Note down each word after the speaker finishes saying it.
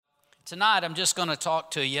Tonight, I'm just going to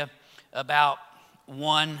talk to you about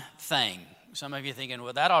one thing. Some of you are thinking,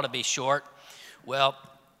 well, that ought to be short. Well,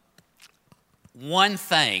 one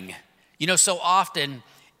thing. You know, so often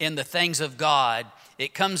in the things of God,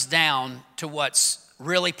 it comes down to what's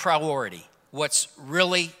really priority, what's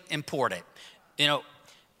really important. You know,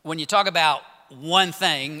 when you talk about one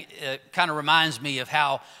thing, it kind of reminds me of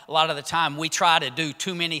how a lot of the time we try to do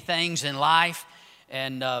too many things in life,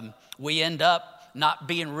 and we end up not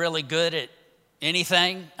being really good at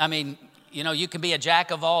anything. I mean, you know, you can be a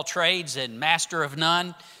jack of all trades and master of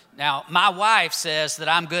none. Now, my wife says that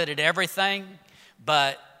I'm good at everything,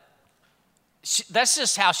 but that's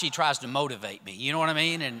just how she tries to motivate me. You know what I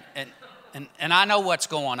mean? And I know what's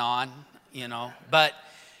going on, you know. But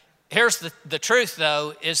here's the truth,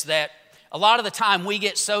 though, is that a lot of the time we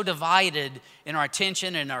get so divided in our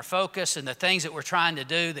attention and our focus and the things that we're trying to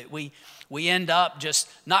do that we end up just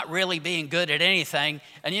not really being good at anything.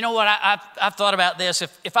 And you know what? I've thought about this.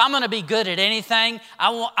 If I'm going to be good at anything,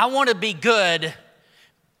 I want to be good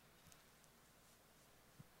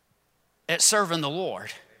at serving the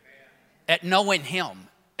Lord, at knowing Him,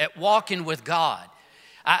 at walking with God.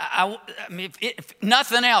 I mean, if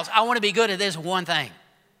nothing else, I want to be good at this one thing.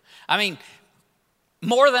 I mean,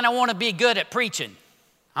 more than I want to be good at preaching.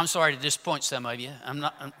 I'm sorry to disappoint some of you.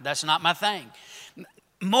 That's not my thing.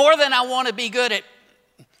 More than I want to be good at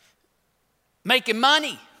making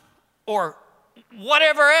money or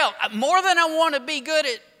whatever else. More than I want to be good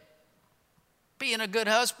at being a good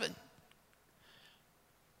husband.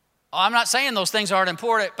 Oh, I'm not saying those things aren't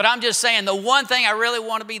important, but I'm just saying the one thing I really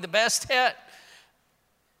want to be the best at,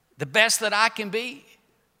 the best that I can be,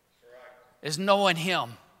 is knowing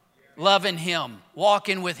Him, loving Him,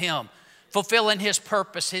 walking with Him, fulfilling His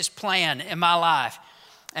purpose, His plan in my life.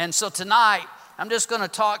 And so tonight, I'm just going to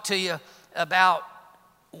talk to you about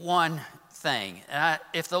one thing.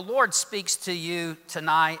 If the Lord speaks to you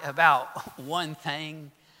tonight about one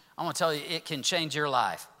thing, I'm going to tell you it can change your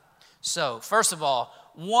life. So, first of all,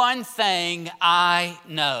 one thing I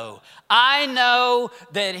know. I know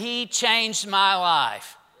that He changed my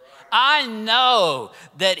life. I know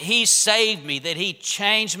that He saved me, that He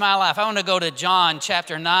changed my life. I want to go to John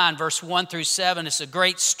chapter 9, verse 1 through 7. It's a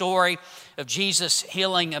great story of Jesus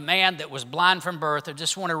healing a man that was blind from birth. I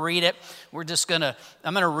just want to read it. I'm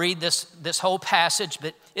going to read this whole passage,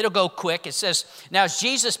 but it'll go quick. It says, "Now as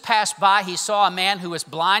Jesus passed by, He saw a man who was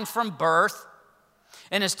blind from birth,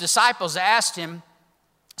 and His disciples asked Him,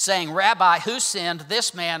 saying, 'Rabbi, who sinned,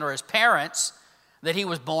 this man or his parents, that he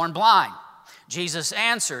was born blind?' Jesus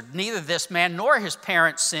answered, 'Neither this man nor his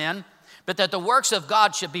parents sinned, but that the works of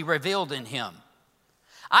God should be revealed in him.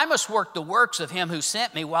 I must work the works of Him who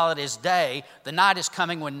sent me while it is day. The night is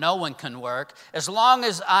coming when no one can work. As long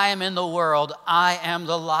as I am in the world, I am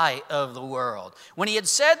the light of the world.' When He had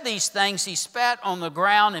said these things, He spat on the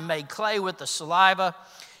ground and made clay with the saliva,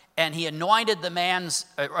 and He anointed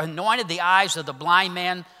the eyes of the blind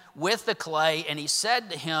man with the clay, and He said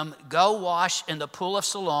to him, 'Go wash in the pool of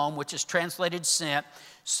Siloam,' which is translated sent.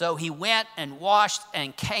 So he went and washed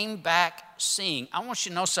and came back seeing." I want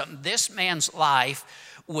you to know something. This man's life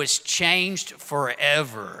was changed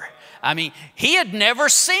forever. I mean, he had never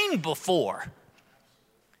seen before.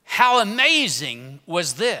 How amazing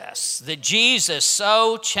was this, that Jesus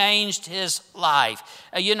so changed his life?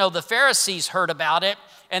 You know, the Pharisees heard about it,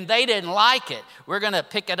 and they didn't like it. We're going to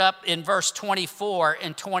pick it up in verse 24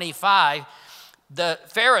 and 25. The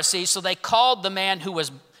Pharisees, so they called the man who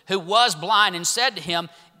was blind and said to him,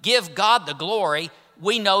 "Give God the glory.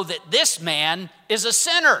 We know that this man is a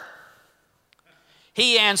sinner."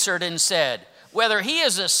 He answered and said, "Whether he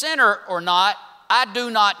is a sinner or not, I do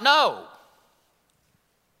not know."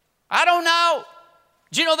 I don't know.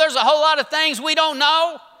 Do you know there's a whole lot of things we don't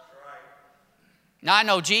know? Now, I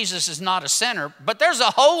know Jesus is not a sinner, but there's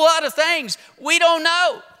a whole lot of things we don't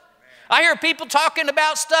know. I hear people talking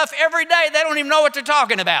about stuff every day. They don't even know what they're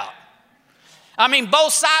talking about. I mean,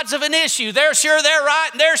 both sides of an issue. They're sure they're right,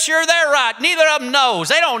 and they're sure they're right. Neither of them knows.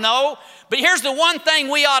 They don't know. But here's the one thing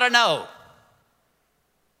we ought to know.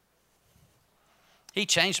 He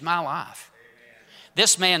changed my life. Amen.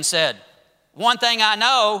 This man said, "One thing I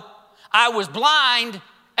know, I was blind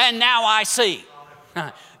and now I see."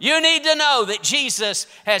 You need to know that Jesus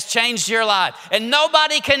has changed your life. And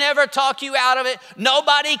nobody can ever talk you out of it.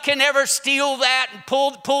 Nobody can ever steal that and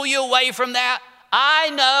pull you away from that. I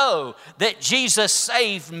know that Jesus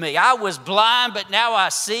saved me. I was blind, but now I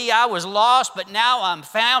see. I was lost, but now I'm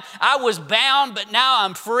found. I was bound, but now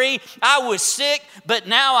I'm free. I was sick, but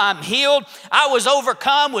now I'm healed. I was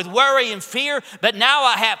overcome with worry and fear, but now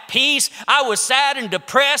I have peace. I was sad and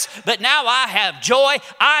depressed, but now I have joy.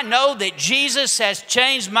 I know that Jesus has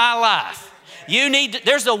changed my life.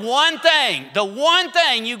 There's the one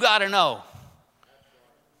thing you got to know.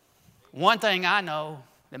 One thing I know,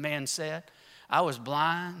 the man said, I was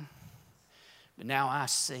blind, but now I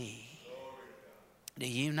see. Do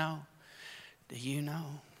you know? Do you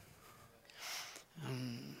know?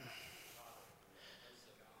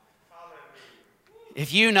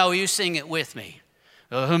 If you know, you sing it with me.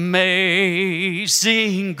 Amazing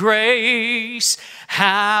grace,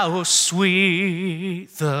 how sweet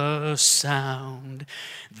the sound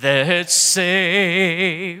that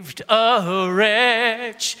saved a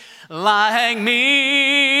wretch like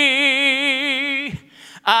me.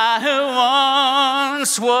 I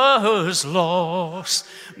once was lost,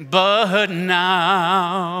 but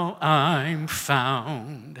now I'm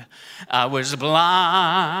found. I was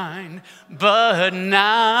blind, but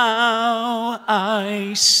now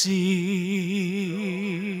I see.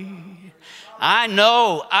 I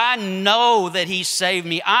know that he saved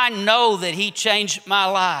me. I know that he changed my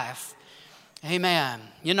life. Amen.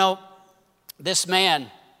 You know, this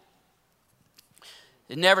man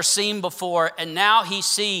had never seen before, and now he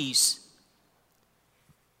sees.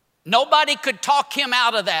 Nobody could talk him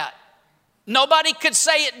out of that. Nobody could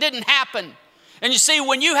say it didn't happen. And you see,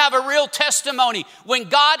 when you have a real testimony, when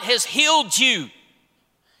God has healed you,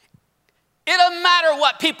 it doesn't matter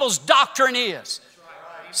what people's doctrine is.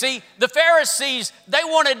 See, the Pharisees, they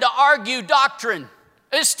wanted to argue doctrine.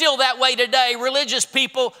 It's still that way today. Religious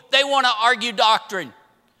people, they want to argue doctrine.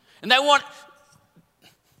 And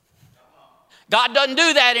God doesn't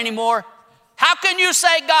do that anymore. How can you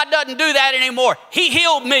say God doesn't do that anymore? He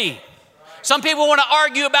healed me. Some people want to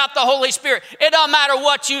argue about the Holy Spirit. It doesn't matter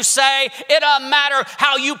what you say. It doesn't matter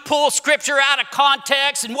how you pull Scripture out of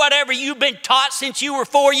context and whatever you've been taught since you were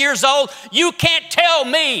 4 years old. You can't tell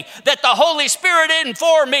me that the Holy Spirit isn't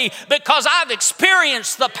for me because I've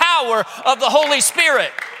experienced the power of the Holy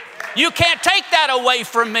Spirit. You can't take that away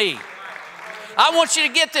from me. I want you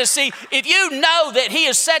to get this. See, if you know that he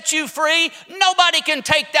has set you free, nobody can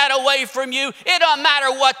take that away from you. It doesn't matter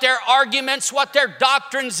what their arguments, what their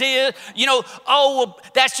doctrines is. You know, oh, well,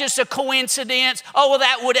 that's just a coincidence. Oh, well,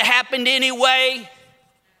 that would have happened anyway.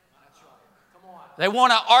 They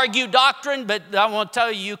want to argue doctrine, but I want to tell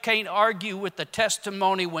you, you can't argue with the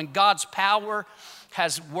testimony when God's power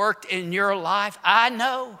has worked in your life. I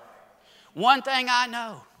know. One thing I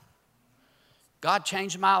know. God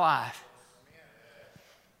changed my life.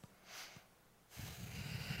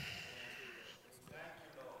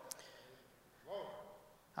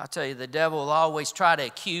 I'll tell you, the devil will always try to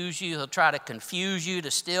accuse you. He'll try to confuse you to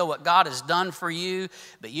steal what God has done for you.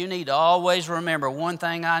 But you need to always remember one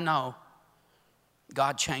thing I know.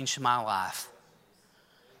 God changed my life.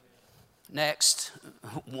 Next,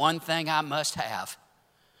 one thing I must have.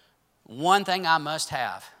 One thing I must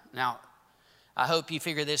have. Now, I hope you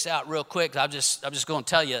figure this out real quick. I'm just going to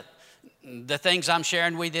tell you the things I'm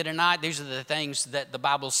sharing with you tonight. These are the things that the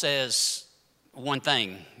Bible says. One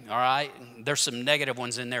thing, all right? There's some negative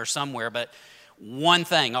ones in there somewhere, but one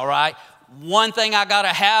thing, all right? One thing I got to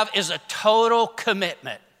have is a total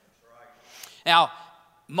commitment. Now,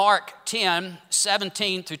 Mark 10,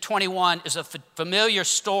 17 through 21 is a familiar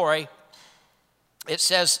story. It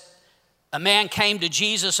says, a man came to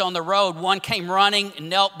Jesus on the road. One came running and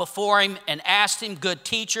knelt before him and asked him, "Good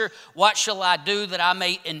teacher, what shall I do that I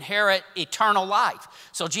may inherit eternal life?"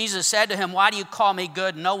 So Jesus said to him, "Why do you call me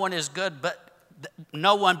good? No one is good but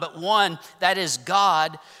one, that is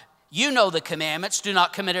God. You know the commandments. Do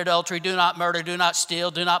not commit adultery, do not murder, do not steal,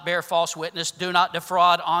 do not bear false witness, do not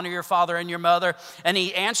defraud, honor your father and your mother." And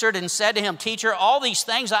he answered and said to him, "Teacher, all these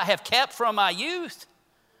things I have kept from my youth."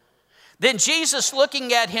 Then Jesus,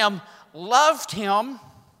 looking at him, loved him,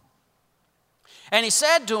 and he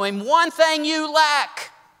said to him, "One thing you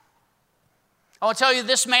lack." I want to tell you,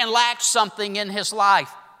 this man lacked something in his life.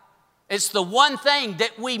 It's the one thing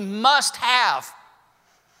that we must have.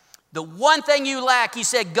 The one thing you lack, he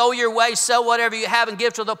said, "Go your way, sell whatever you have and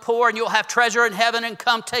give to the poor, and you'll have treasure in heaven, and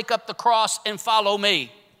come take up the cross and follow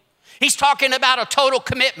me." He's talking about a total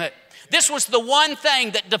commitment. This was the one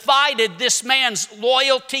thing that divided this man's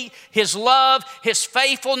loyalty, his love, his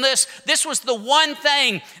faithfulness. This was the one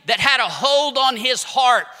thing that had a hold on his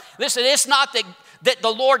heart. Listen, it's not that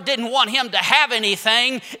the Lord didn't want him to have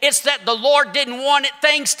anything. It's that the Lord didn't want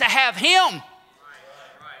things to have him.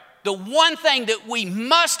 The one thing that we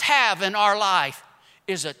must have in our life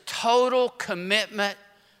is a total commitment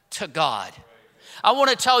to God. I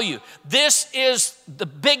want to tell you, this is the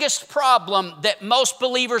biggest problem that most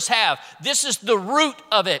believers have. This is the root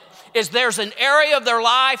of it, is there's an area of their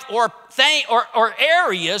life or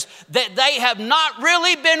areas that they have not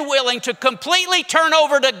really been willing to completely turn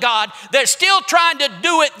over to God. They're still trying to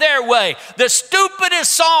do it their way. The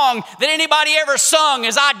stupidest song that anybody ever sung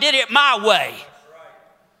is "I Did It My Way."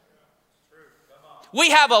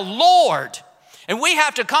 We have a Lord. And we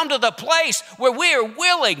have to come to the place where we are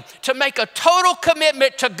willing to make a total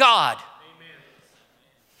commitment to God.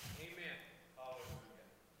 Amen.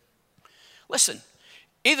 Listen,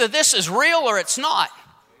 either this is real or it's not.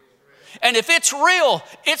 And if it's real,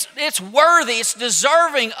 it's worthy, it's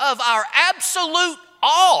deserving of our absolute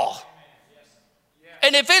all.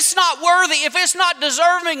 And if it's not worthy, if it's not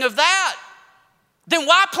deserving of that, then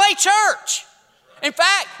why play church? In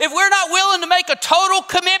fact, if we're not willing to make a total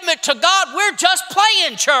commitment to God, we're just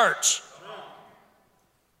playing church.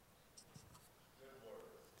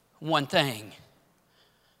 One thing.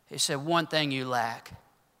 He said, one thing you lack.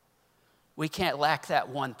 We can't lack that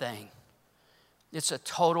one thing. It's a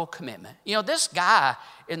total commitment. You know, this guy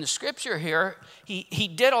in the scripture here, he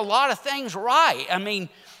did a lot of things right. I mean,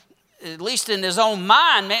 at least in his own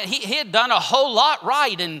mind, man, he had done a whole lot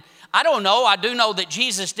right. And I don't know. I do know that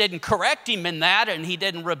Jesus didn't correct him in that, and he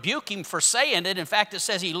didn't rebuke him for saying it. In fact, it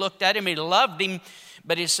says he looked at him, he loved him,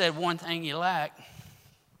 but he said, one thing you lack.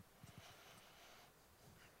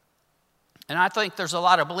 And I think there's a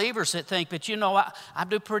lot of believers that think, but you know, I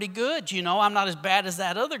do pretty good. You know, I'm not as bad as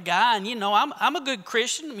that other guy. And you know, I'm a good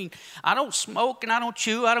Christian. I mean, I don't smoke and I don't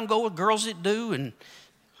chew. I don't go with girls that do. And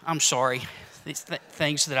I'm sorry, these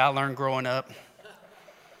things that I learned growing up.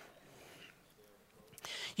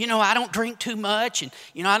 You know, I don't drink too much, and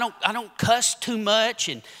you know, I don't cuss too much,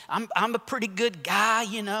 and I'm a pretty good guy,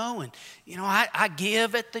 you know, and you know, I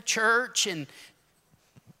give at the church, and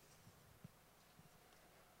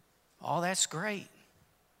all that's great.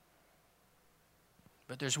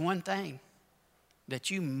 But there's one thing that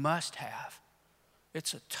you must have.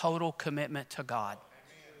 It's a total commitment to God.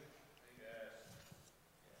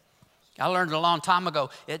 I learned a long time ago,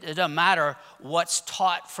 it doesn't matter what's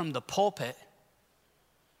taught from the pulpit.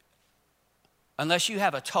 Unless you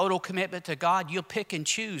have a total commitment to God, you'll pick and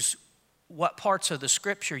choose what parts of the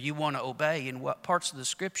scripture you want to obey and what parts of the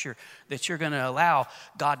scripture that you're going to allow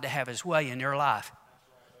God to have his way in your life.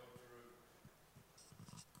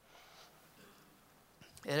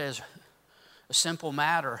 It is a simple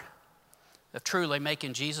matter of truly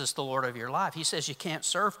making Jesus the Lord of your life. He says you can't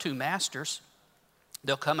serve two masters.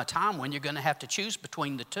 There'll come a time when you're going to have to choose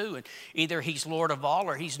between the two, and either he's Lord of all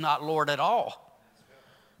or he's not Lord at all.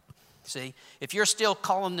 See, if you're still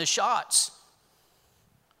calling the shots,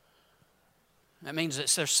 that means that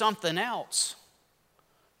there's something else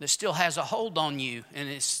that still has a hold on you, and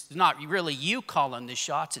it's not really you calling the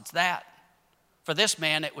shots, it's that. For this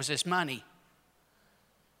man, it was his money.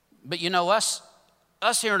 But you know, us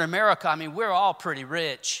here in America, I mean, we're all pretty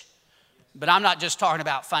rich, but I'm not just talking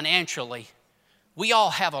about financially. We all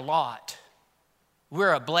have a lot.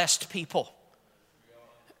 We're a blessed people.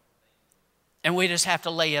 And we just have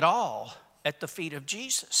to lay it all at the feet of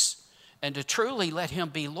Jesus and to truly let him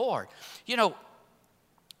be Lord. You know,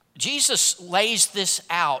 Jesus lays this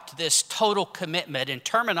out, this total commitment in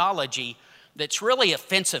terminology that's really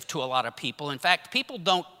offensive to a lot of people. In fact, people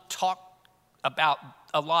don't talk about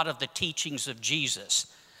a lot of the teachings of Jesus.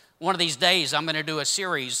 One of these days, I'm going to do a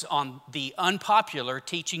series on the unpopular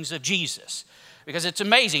teachings of Jesus, because it's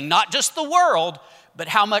amazing, not just the world, but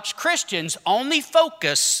how much Christians only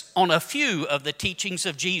focus on a few of the teachings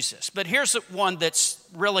of Jesus. But here's one that's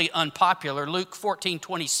really unpopular. Luke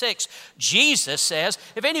 14:26, Jesus says,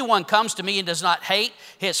 if anyone comes to me and does not hate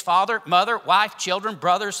his father, mother, wife, children,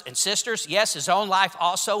 brothers, and sisters, yes, his own life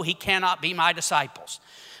also, he cannot be my disciple.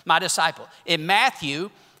 In Matthew,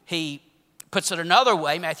 he puts it another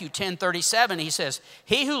way, Matthew 10:37, he says,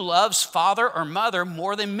 he who loves father or mother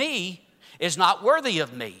more than me is not worthy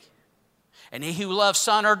of me. And he who loves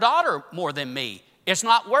son or daughter more than me is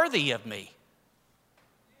not worthy of me.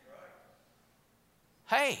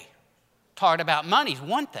 Hey, talking about money is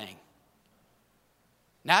one thing.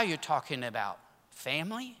 Now you're talking about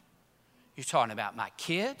family. You're talking about my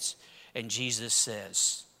kids. And Jesus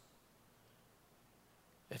says,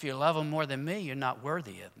 if you love them more than me, you're not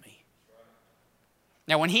worthy of me.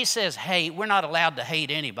 Now, when he says hate, we're not allowed to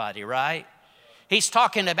hate anybody, right? He's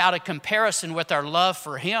talking about a comparison with our love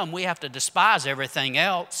for him. We have to despise everything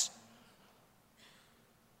else.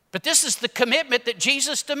 But this is the commitment that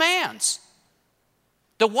Jesus demands.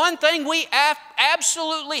 The one thing we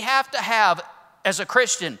absolutely have to have as a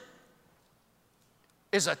Christian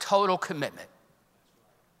is a total commitment.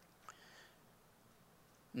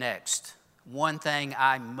 Next, one thing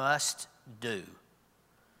I must do.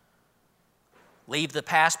 Leave the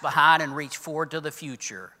past behind and reach forward to the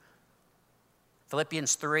future.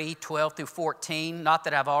 Philippians 3:12 through 14, not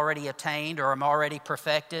that I've already attained or am already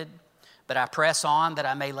perfected, but I press on that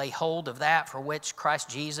I may lay hold of that for which Christ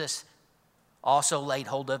Jesus also laid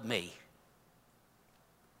hold of me.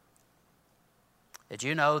 Did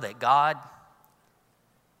you know that God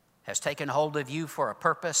has taken hold of you for a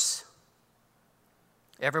purpose?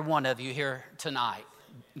 Every one of you here tonight,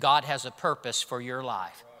 God has a purpose for your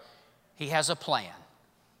life. He has a plan.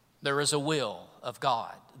 There is a will of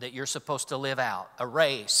God that you're supposed to live out, a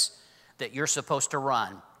race that you're supposed to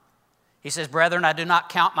run. He says, brethren, I do not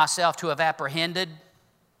count myself to have apprehended.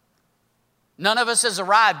 None of us has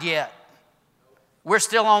arrived yet. We're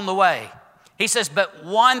still on the way. He says, but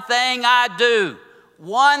one thing I do.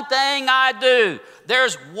 One thing I do.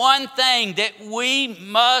 There's one thing that we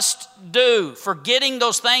must do, forgetting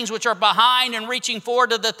those things which are behind and reaching forward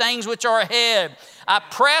to the things which are ahead. I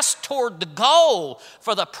press toward the goal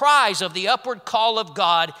for the prize of the upward call of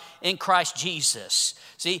God in Christ Jesus.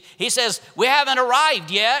 See, he says, we haven't arrived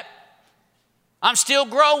yet. I'm still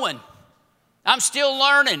growing. I'm still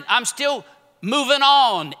learning. I'm still moving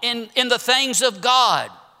on in the things of God.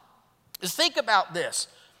 Think about this.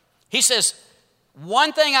 He says,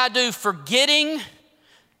 one thing I do, forgetting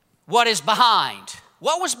what is behind.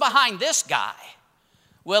 What was behind this guy?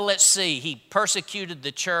 Well, let's see. He persecuted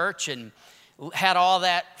the church and had all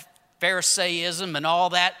that Pharisaism and all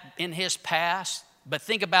that in his past. But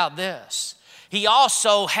think about this. He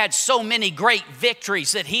also had so many great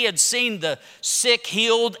victories that he had seen the sick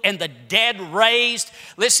healed and the dead raised.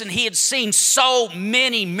 Listen, he had seen so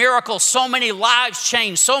many miracles, so many lives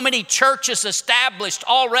changed, so many churches established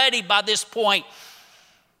already by this point.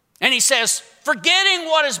 And he says, forgetting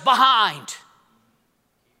what is behind.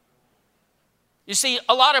 You see,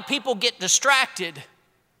 a lot of people get distracted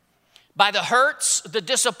by the hurts, the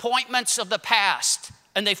disappointments of the past,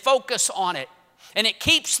 and they focus on it. And it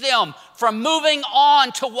keeps them from moving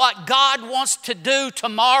on to what God wants to do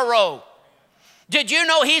tomorrow. Did you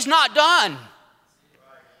know he's not done?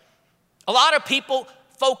 A lot of people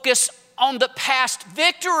focus on the past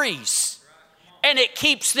victories, and it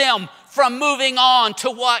keeps them from moving on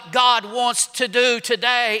to what God wants to do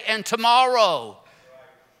today and tomorrow.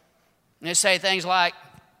 And they say things like,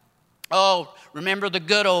 oh, remember the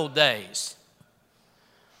good old days.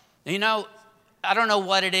 You know, I don't know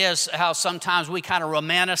what it is, how sometimes we kind of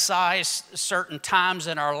romanticize certain times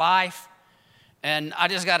in our life. And I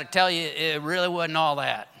just got to tell you, it really wasn't all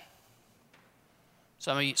that.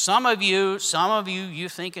 Some of you, you're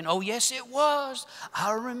thinking, oh, yes, it was.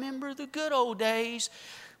 I remember the good old days.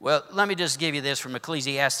 Well, let me just give you this from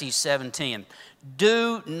Ecclesiastes 7:10.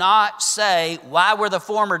 Do not say, why were the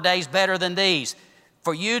former days better than these?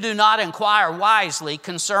 For you do not inquire wisely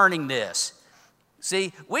concerning this.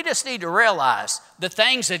 See, we just need to realize the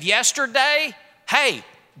things of yesterday, hey,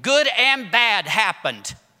 good and bad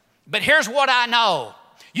happened. But here's what I know.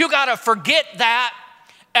 You got to forget that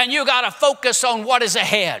and you got to focus on what is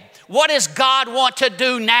ahead. What does God want to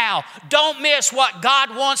do now? Don't miss what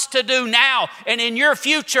God wants to do now and in your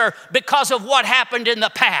future because of what happened in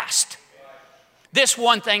the past. This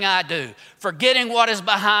one thing I do, forgetting what is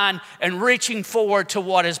behind and reaching forward to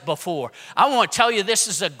what is before. I want to tell you this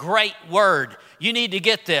is a great word. You need to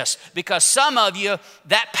get this because some of you,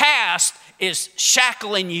 that past is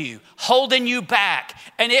shackling you, holding you back,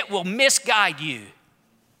 and it will misguide you.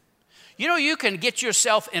 You know, you can get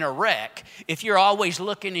yourself in a wreck if you're always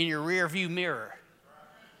looking in your rearview mirror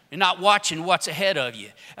and not watching what's ahead of you.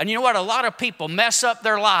 And you know what? A lot of people mess up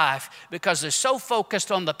their life because they're so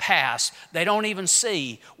focused on the past, they don't even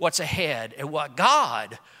see what's ahead and what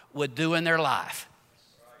God would do in their life.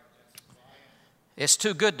 It's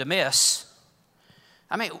too good to miss.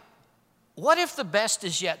 I mean, what if the best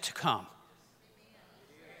is yet to come?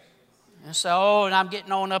 And so, oh, and I'm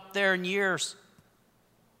getting on up there in years.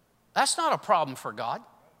 That's not a problem for God.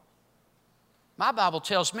 My Bible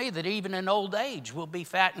tells me that even in old age we'll be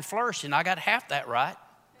fat and flourishing. I got half that right.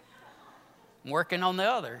 I'm working on the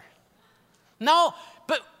other. No,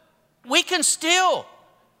 but we can still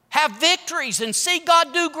have victories and see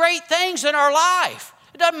God do great things in our life.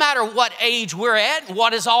 It doesn't matter what age we're at and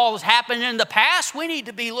what has all happened in the past. We need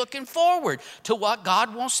to be looking forward to what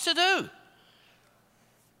God wants to do.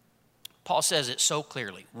 Paul says it so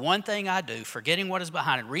clearly. One thing I do, forgetting what is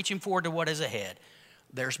behind and reaching forward to what is ahead,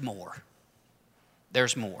 there's more.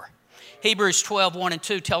 There's more. Hebrews 12, 1 and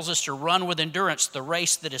 2 tells us to run with endurance the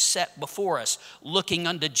race that is set before us, looking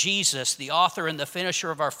unto Jesus, the author and the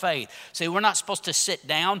finisher of our faith. See, we're not supposed to sit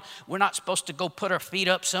down. We're not supposed to go put our feet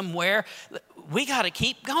up somewhere. We got to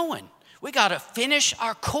keep going. We got to finish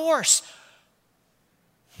our course.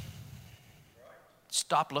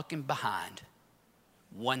 Stop looking behind.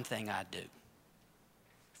 One thing I do.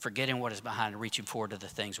 Forgetting what is behind and reaching forward to the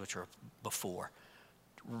things which are before.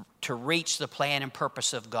 To reach the plan and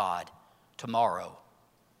purpose of God tomorrow,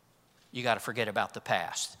 you got to forget about the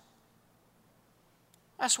past.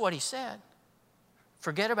 That's what he said.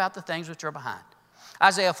 Forget about the things which are behind.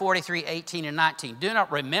 Isaiah 43, 18 and 19. Do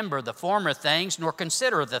not remember the former things, nor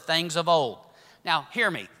consider the things of old. Now, hear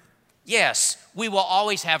me. Yes, we will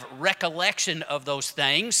always have recollection of those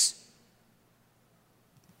things.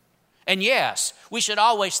 And yes, we should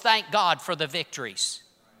always thank God for the victories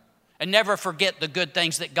and never forget the good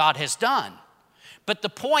things that God has done. But the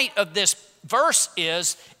point of this verse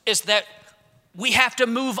is that we have to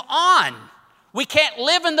move on. We can't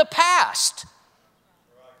live in the past.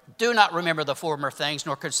 Do not remember the former things,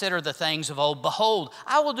 nor consider the things of old. Behold,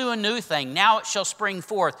 I will do a new thing. Now it shall spring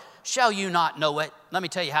forth. Shall you not know it? Let me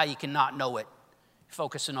tell you how you cannot know it.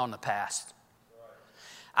 Focusing on the past.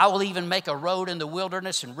 I will even make a road in the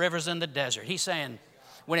wilderness and rivers in the desert. He's saying,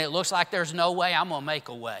 when it looks like there's no way, I'm going to make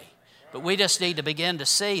a way. But we just need to begin to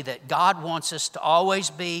see that God wants us to always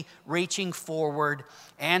be reaching forward,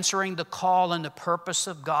 answering the call and the purpose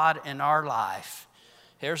of God in our life.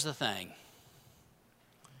 Here's the thing.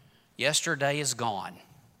 Yesterday is gone.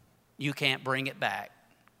 You can't bring it back.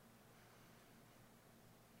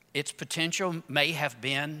 Its potential may have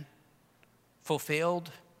been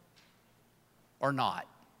fulfilled or not.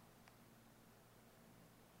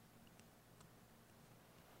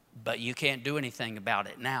 But you can't do anything about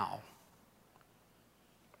it now.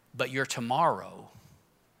 But your tomorrow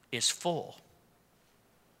is full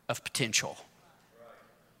of potential.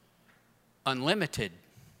 Unlimited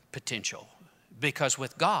potential. Because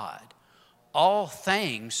with God, all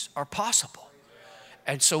things are possible.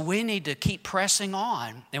 And so we need to keep pressing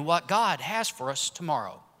on in what God has for us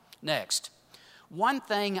tomorrow. Next, one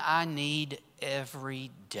thing I need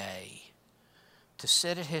every day to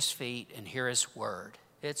sit at his feet and hear his word.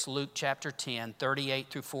 It's Luke chapter 10, 38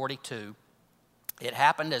 through 42. It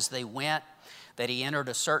happened as they went that he entered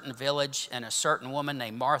a certain village, and a certain woman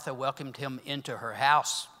named Martha welcomed him into her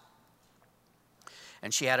house.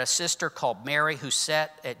 And she had a sister called Mary who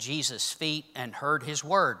sat at Jesus' feet and heard his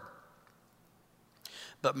word.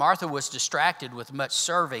 But Martha was distracted with much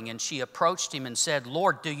serving, and she approached him and said,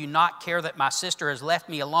 Lord, do you not care that my sister has left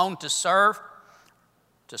me alone to serve?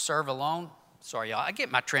 To serve alone? Sorry, y'all. I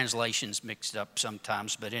get my translations mixed up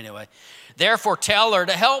sometimes, but anyway. Therefore, tell her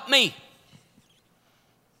to help me.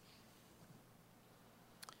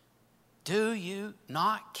 Do you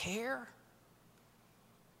not care?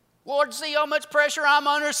 Lord, see how much pressure I'm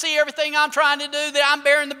under, see everything I'm trying to do, that I'm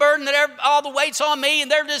bearing the burden, that all the weight's on me,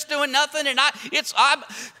 and they're just doing nothing, and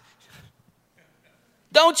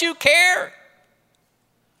don't you care?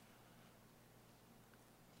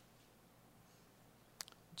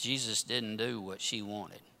 Jesus didn't do what she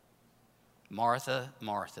wanted. Martha,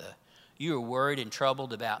 Martha, you are worried and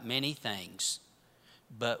troubled about many things,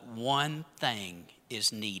 but one thing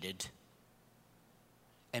is needed.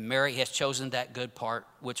 And Mary has chosen that good part,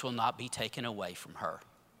 which will not be taken away from her.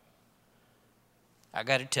 I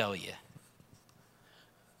got to tell you,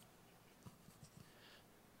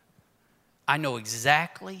 I know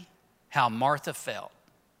exactly how Martha felt.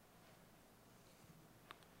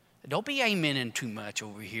 Don't be amening too much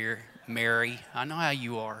over here, Mary. I know how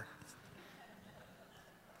you are.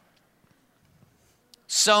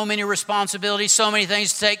 So many responsibilities, so many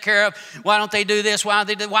things to take care of. Why don't they do this? Why don't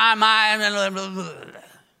they do? Why am I?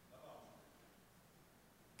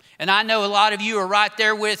 And I know a lot of you are right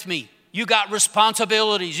there with me. You got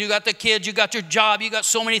responsibilities. You got the kids. You got your job. You got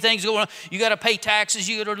so many things going on. You got to pay taxes.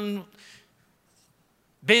 You got to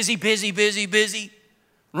busy.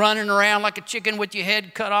 Running around like a chicken with your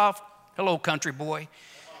head cut off. Hello, country boy.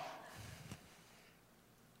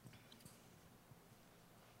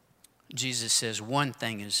 Jesus says one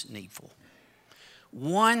thing is needful.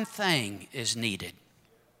 One thing is needed.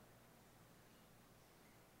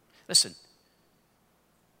 Listen.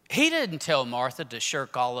 He didn't tell Martha to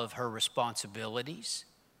shirk all of her responsibilities.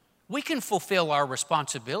 We can fulfill our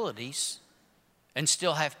responsibilities and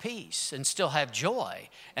still have peace and still have joy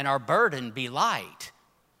and our burden be light.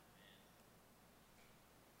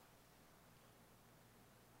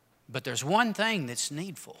 But there's one thing that's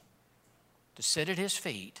needful, to sit at his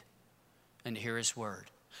feet and to hear his word.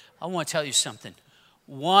 I want to tell you something.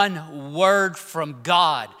 One word from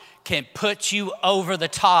God can put you over the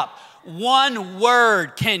top. One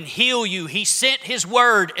word can heal you. He sent His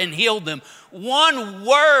word and healed them. One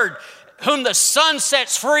word, whom the Son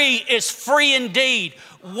sets free is free indeed.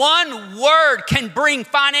 One word can bring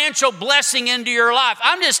financial blessing into your life.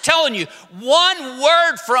 I'm just telling you, one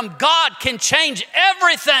word from God can change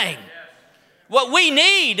everything. What we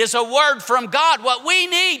need is a word from God. What we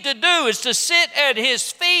need to do is to sit at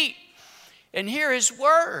His feet and hear His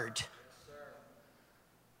word.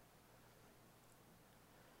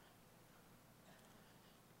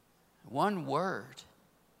 One word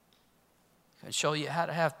can show you how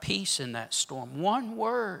to have peace in that storm. One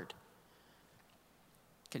word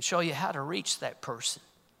can show you how to reach that person.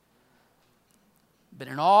 But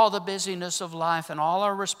in all the busyness of life and all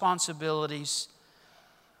our responsibilities,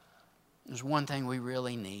 there's one thing we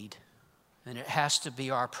really need, and it has to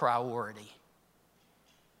be our priority,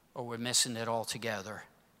 or we're missing it altogether.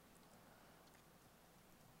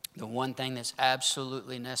 The one thing that's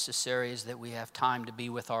absolutely necessary is that we have time to be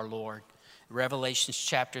with our Lord. Revelation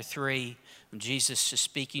chapter 3, when Jesus is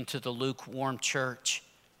speaking to the lukewarm church,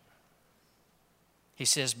 He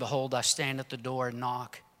says, "Behold, I stand at the door and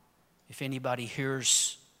knock. If anybody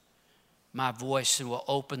hears my voice and will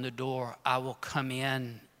open the door, I will come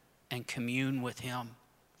in and commune with him,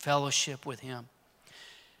 fellowship with him."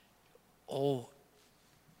 Oh,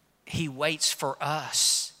 He waits for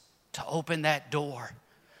us to open that door,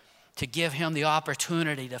 to give Him the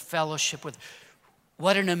opportunity to fellowship with.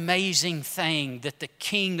 What an amazing thing that the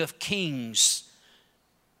King of Kings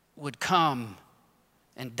would come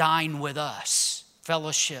and dine with us,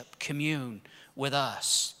 fellowship, commune with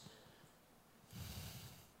us.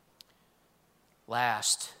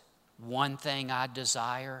 Last, one thing I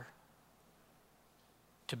desire: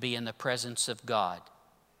 to be in the presence of God.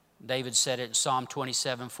 David said it in Psalm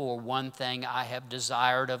 27:4, "One thing I have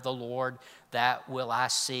desired of the Lord, that will I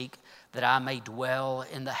seek, that I may dwell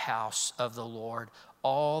in the house of the Lord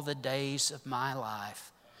all the days of my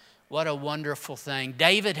life." What a wonderful thing.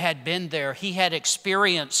 David had been there. He had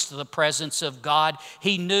experienced the presence of God.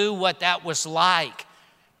 He knew what that was like.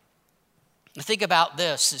 Think about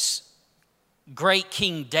this great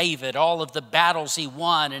King David, all of the battles he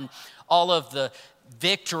won and all of the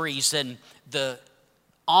victories and the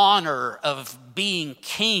honor of being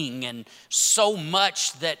king, and so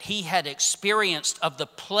much that he had experienced of the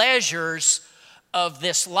pleasures of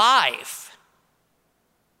this life.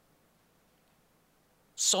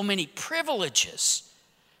 So many privileges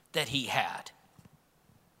that he had.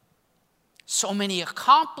 So many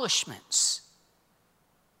accomplishments.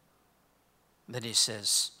 But he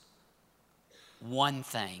says, one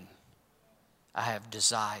thing I have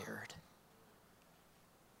desired.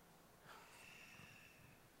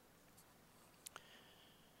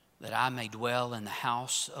 That I may dwell in the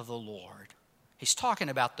house of the Lord. He's talking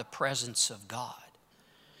about the presence of God.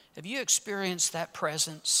 Have you experienced that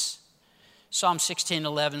presence? Psalm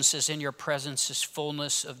 16:11 says, "In your presence is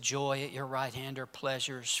fullness of joy, at your right hand are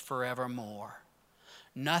pleasures forevermore."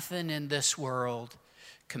 Nothing in this world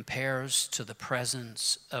compares to the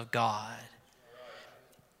presence of God.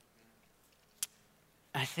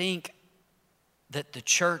 I think that the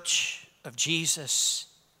church of Jesus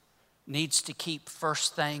needs to keep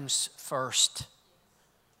first things first.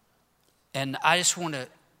 And I just want to,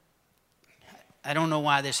 I don't know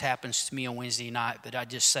why this happens to me on Wednesday night, but I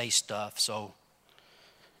just say stuff, so.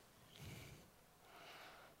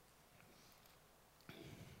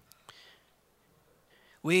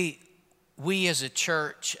 We as a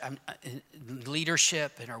church,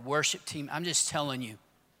 leadership and our worship team, I'm just telling you,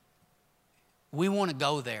 we want to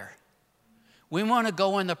go there. We want to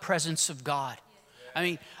go in the presence of God. I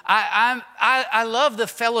mean, I love the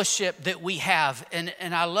fellowship that we have,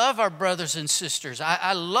 and I love our brothers and sisters.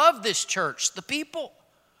 I love this church, the people.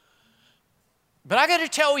 But I got to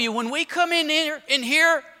tell you, when we come in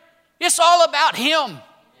here, it's all about Him.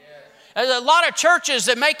 There's a lot of churches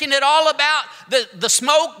that are making it all about the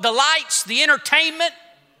smoke, the lights, the entertainment.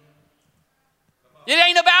 It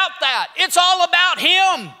ain't about that. It's all about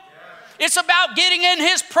Him. It's about getting in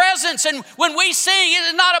His presence. And when we sing,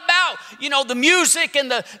 it's not about, the music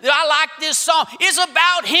and I like this song. It's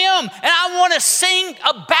about Him. And I want to sing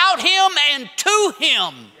about Him and to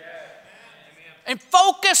Him. And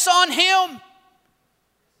focus on Him.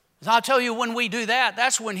 And I'll tell you, when we do that,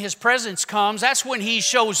 that's when His presence comes. That's when He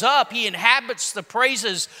shows up. He inhabits the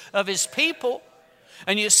praises of His people.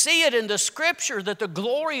 And you see it in the scripture that the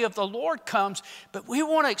glory of the Lord comes. But we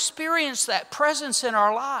want to experience that presence in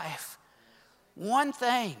our life. One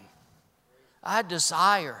thing I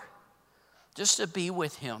desire, just to be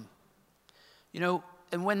with Him.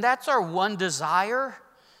 And when that's our one desire,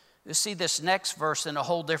 You see this next verse in a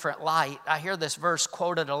whole different light. I hear this verse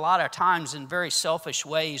quoted a lot of times in very selfish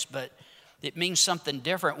ways, but it means something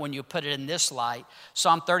different when you put it in this light.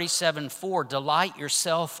 Psalm 37:4, delight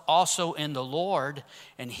yourself also in the Lord,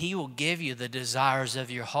 and He will give you the desires of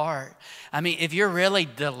your heart. I mean, if you're really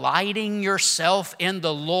delighting yourself in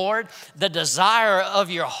the Lord, the desire of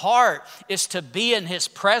your heart is to be in His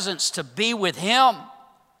presence, to be with Him.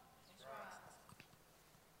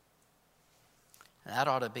 That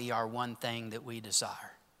ought to be our one thing that we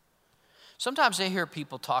desire. Sometimes I hear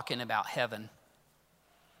people talking about heaven.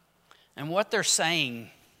 And what they're saying,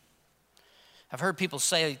 I've heard people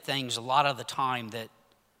say things a lot of the time that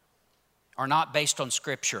are not based on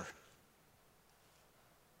Scripture.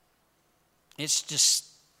 It's just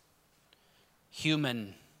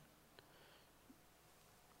human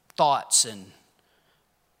thoughts and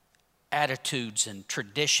attitudes and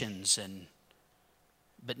traditions,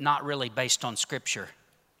 but not really based on Scripture.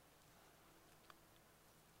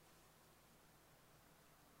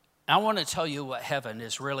 I want to tell you what heaven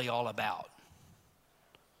is really all about.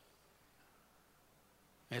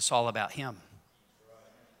 It's all about Him.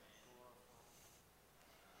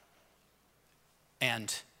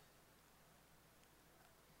 And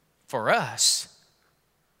for us,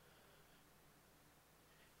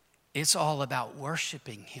 it's all about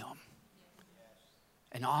worshiping Him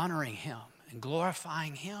and honoring Him and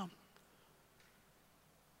glorifying Him.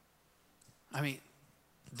 I mean,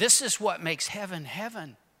 this is what makes heaven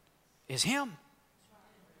heaven. Is Him.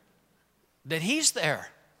 That He's there.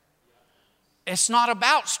 It's not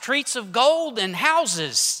about streets of gold and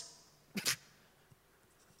houses.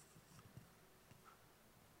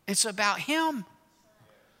 It's about Him.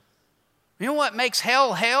 You know what makes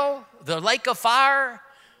hell hell? The lake of fire?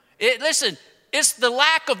 Listen, it's the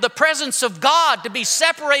lack of the presence of God, to be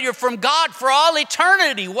separated from God for all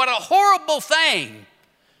eternity. What a horrible thing.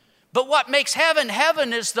 But what makes heaven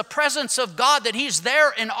heaven is the presence of God, that He's there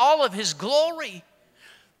in all of His glory,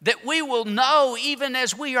 that we will know even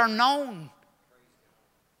as we are known.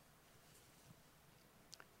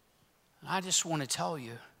 I just want to tell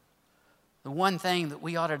you, the one thing that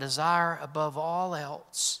we ought to desire above all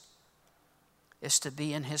else is to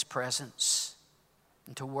be in His presence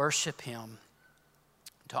and to worship Him,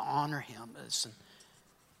 to honor Him.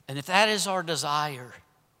 And if that is our desire,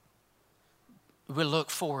 we look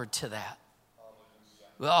forward to that.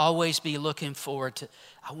 We'll always be looking forward to,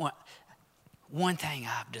 one thing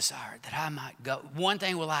I've desired, that I might go, one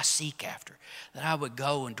thing will I seek after, that I would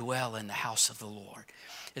go and dwell in the house of the Lord.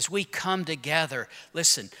 As we come together,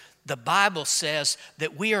 listen, the Bible says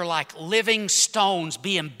that we are like living stones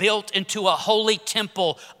being built into a holy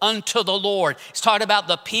temple unto the Lord. It's talking about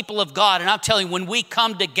the people of God. And I'm telling you, when we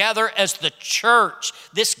come together as the church,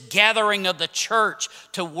 this gathering of the church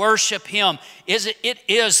to worship Him, it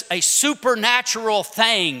is a supernatural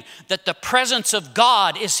thing that the presence of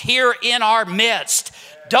God is here in our midst.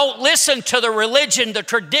 Don't listen to the religion, the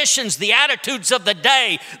traditions, the attitudes of the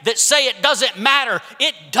day that say it doesn't matter.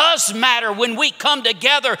 It does matter when we come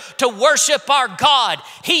together to worship our God.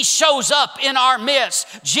 He shows up in our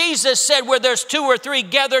midst. Jesus said, where there's 2 or 3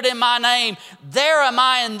 gathered in my name, there am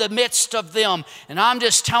I in the midst of them. And I'm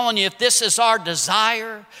just telling you, if this is our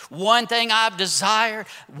desire, one thing I've desired,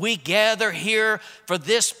 we gather here for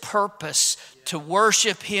this purpose, to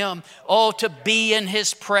worship Him, to be in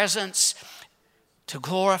His presence, to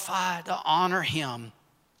glorify, to honor Him.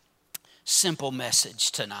 Simple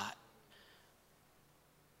message tonight.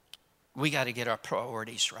 We got to get our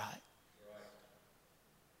priorities right.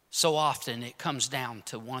 So often it comes down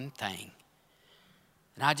to one thing.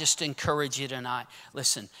 And I just encourage you tonight.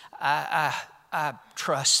 Listen, I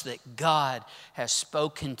trust that God has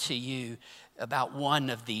spoken to you about one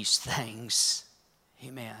of these things.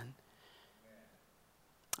 Amen.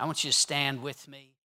 I want you to stand with me.